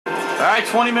Alright,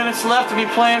 20 minutes left to be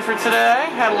playing for today.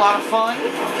 Had a lot of fun.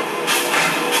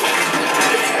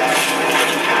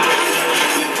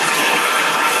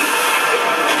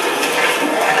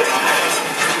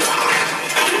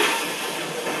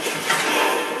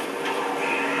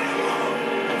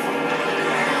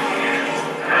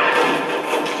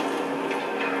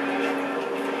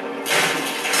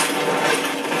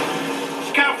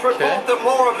 Scouts report that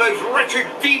more of those wretched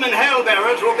demon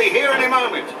hellbearers will be here in a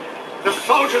moment. The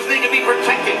soldiers need to be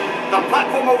protected. The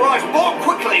platform will rise more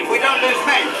quickly if we don't lose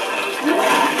men.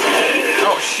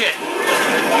 Oh, shit.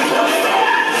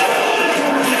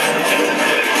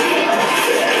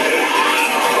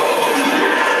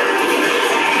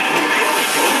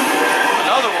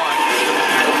 Another one.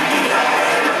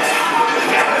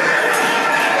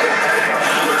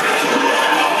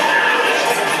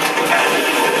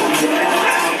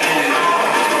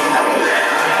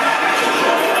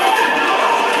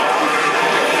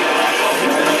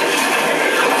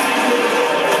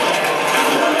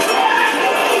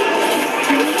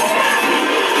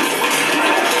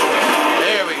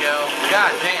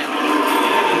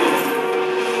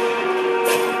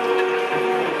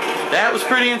 That was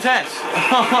pretty intense.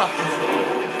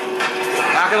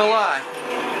 Not gonna lie.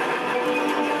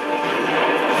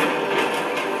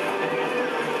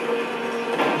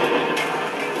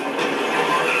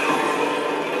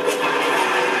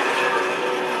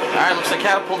 Alright, looks like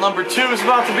catapult number 2 is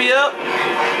about to be up.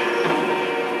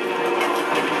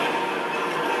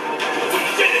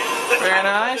 Very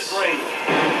nice.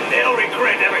 They'll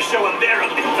regret ever showing their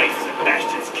ugly faces at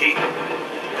Bastion's Keep.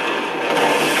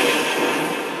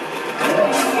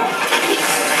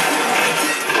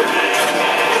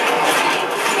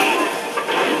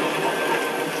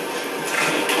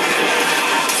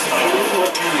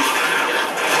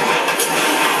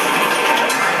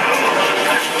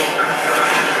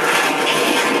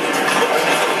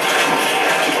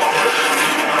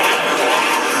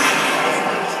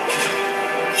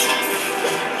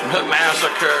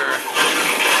 Massacre.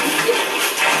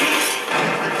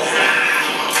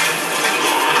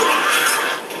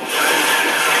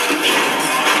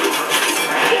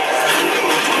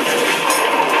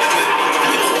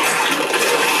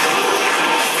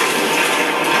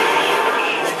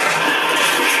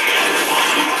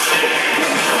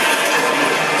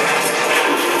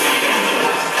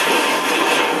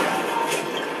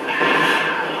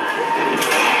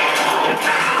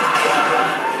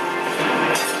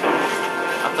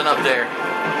 Up there.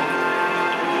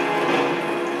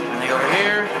 Anything over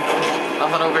here?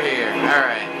 Nothing over here.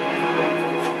 Alright.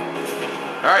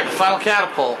 Alright, the final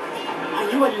catapult. Are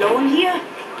you alone here?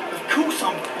 Of course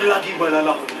I'm bloody well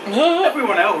alone.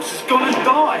 Everyone else has gone and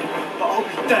died. But I'll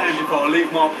be damned if I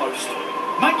leave my post.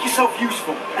 Make yourself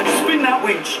useful and spin that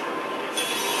winch.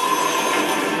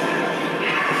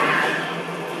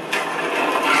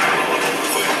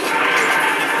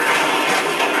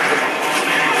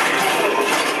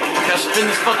 Spin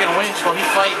this fucking winch while he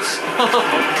fights.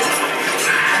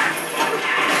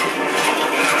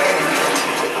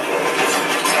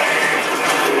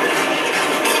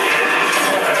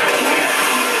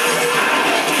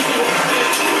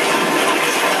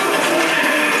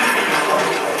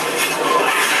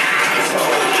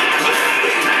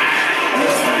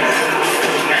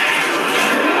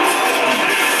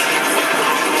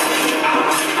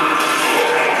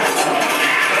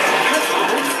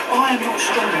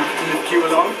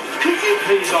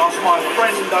 Please ask my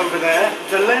friend over there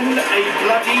to lend a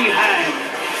bloody hand.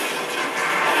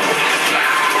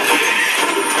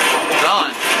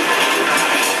 Done.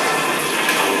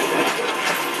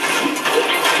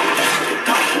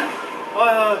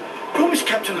 I promised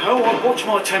Captain Hull I'd watch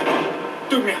my temper.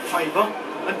 Do me a favour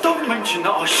and don't mention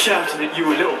that I shouted at you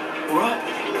a little, alright?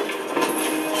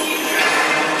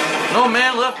 No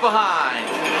man left behind.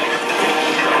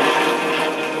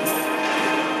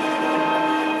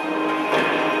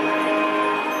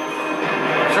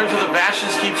 Return to the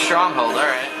Bastion's Keep stronghold.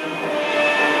 Alright.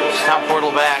 Stop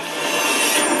portal back.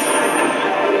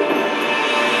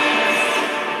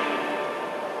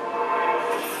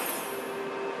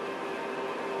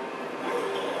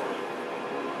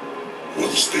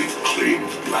 Once they've claimed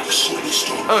Black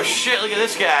Soulstone, oh shit, look at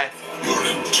this guy. your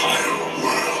entire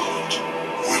world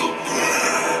will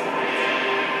burn.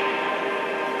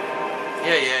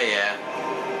 Yeah.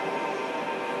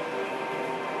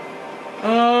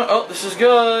 Oh, this is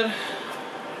good.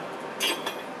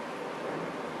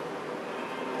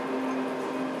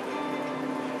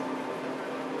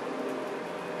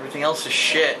 Everything else is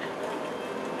shit.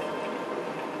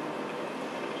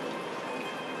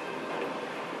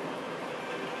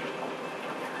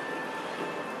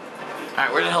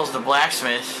 Alright, where the hell's the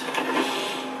blacksmith?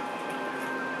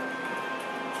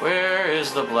 Where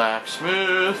is the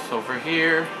blacksmith? Over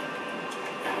here.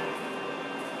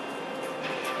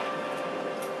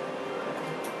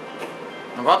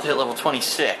 I'm about to hit level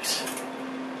 26.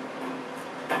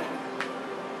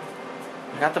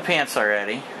 I got the pants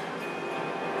already.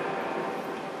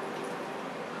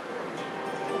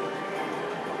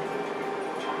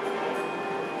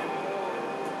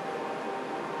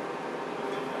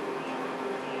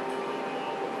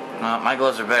 My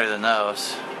gloves are better than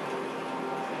those.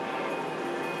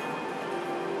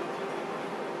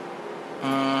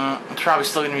 It's probably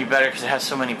still going to be better because it has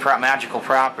so many magical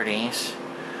properties.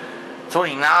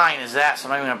 29 is that, so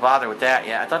I'm not even going to bother with that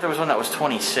yet. I thought there was one that was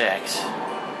 26. Here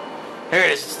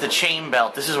it is, it's the chain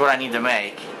belt. This is what I need to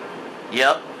make.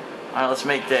 Yep. Alright, let's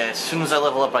make this. As soon as I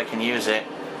level up, I can use it.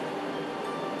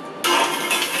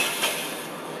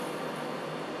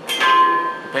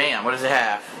 Bam, what does it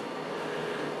have?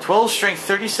 12 strength,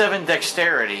 37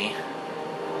 dexterity.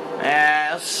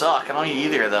 Those suck. I don't need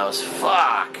either of those.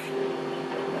 Fuck.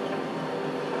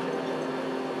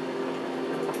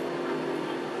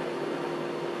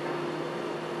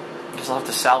 Guess I'll have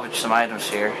to salvage some items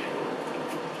here.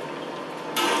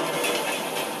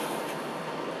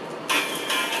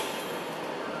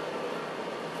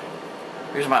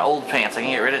 Here's my old pants. I can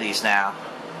get rid of these now.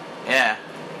 Yeah.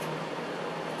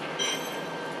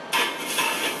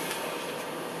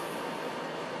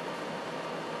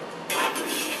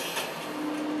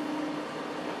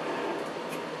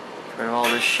 Get rid of all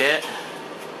this shit.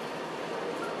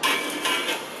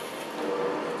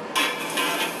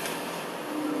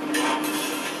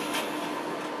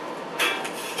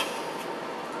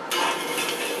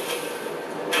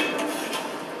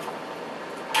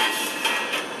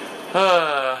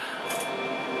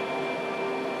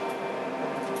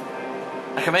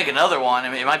 I can make another one. I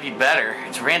mean, it might be better.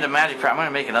 It's a random magic. I'm going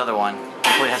to make another one.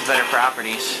 Hopefully it has better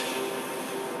properties.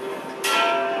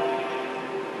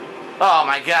 Oh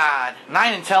my god.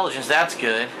 9 intelligence, that's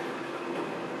good.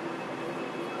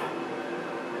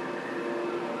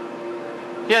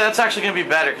 Yeah, that's actually going to be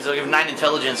better because it'll give 9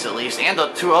 intelligence at least. And the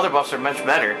 2 other buffs are much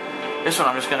better. This one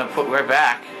I'm just going to put right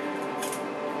back.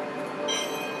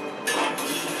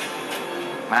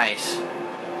 Nice.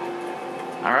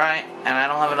 Alright, and I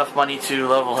don't have enough money to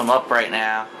level him up right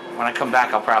now. When I come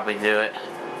back, I'll probably do it.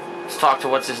 Let's talk to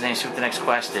what's his name, see what the next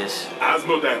quest is.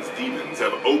 Asmodan's demons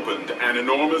have opened an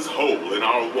enormous hole in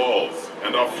our walls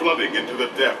and are flooding into the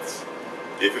depths.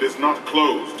 If it is not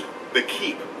closed, the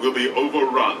keep will be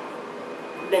overrun.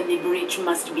 Then the breach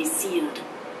must be sealed.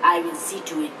 I will see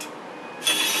to it.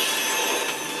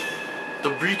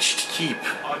 The breached keep.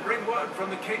 I bring word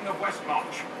from the King of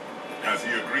Westmarch. Has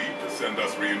he agreed to send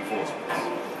us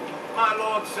reinforcements? My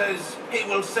lord says he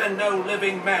will send no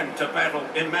living men to battle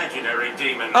imaginary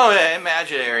demons. Oh yeah,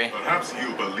 imaginary. Perhaps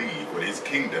he'll believe when his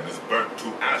kingdom is burnt to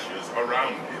ashes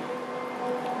around him.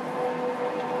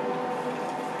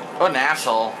 What an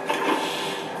asshole.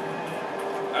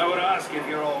 I would ask if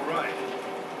you're all right.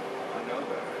 I know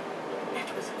better.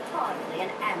 It was hardly an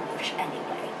ambush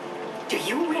anyway. Do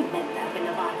you remember when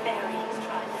the barbarians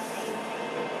tried to save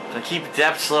me? So keep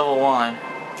depths level 1.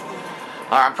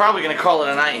 Alright, I'm probably going to call it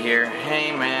a night here.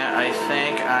 Hey man, I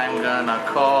think I'm going to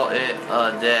call it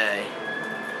a day.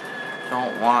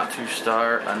 Don't want to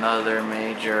start another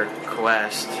major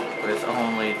quest with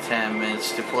only 10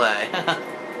 minutes to play.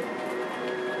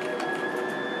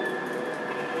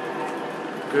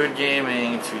 Good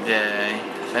gaming today.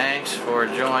 Thanks for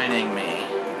joining me.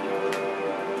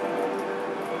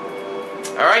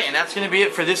 Alright, and that's going to be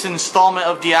it for this installment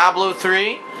of Diablo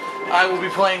 3. I will be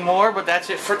playing more, but that's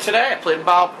it for today. I played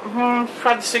about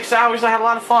 5 to 6 hours. I had a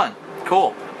lot of fun.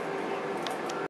 Cool.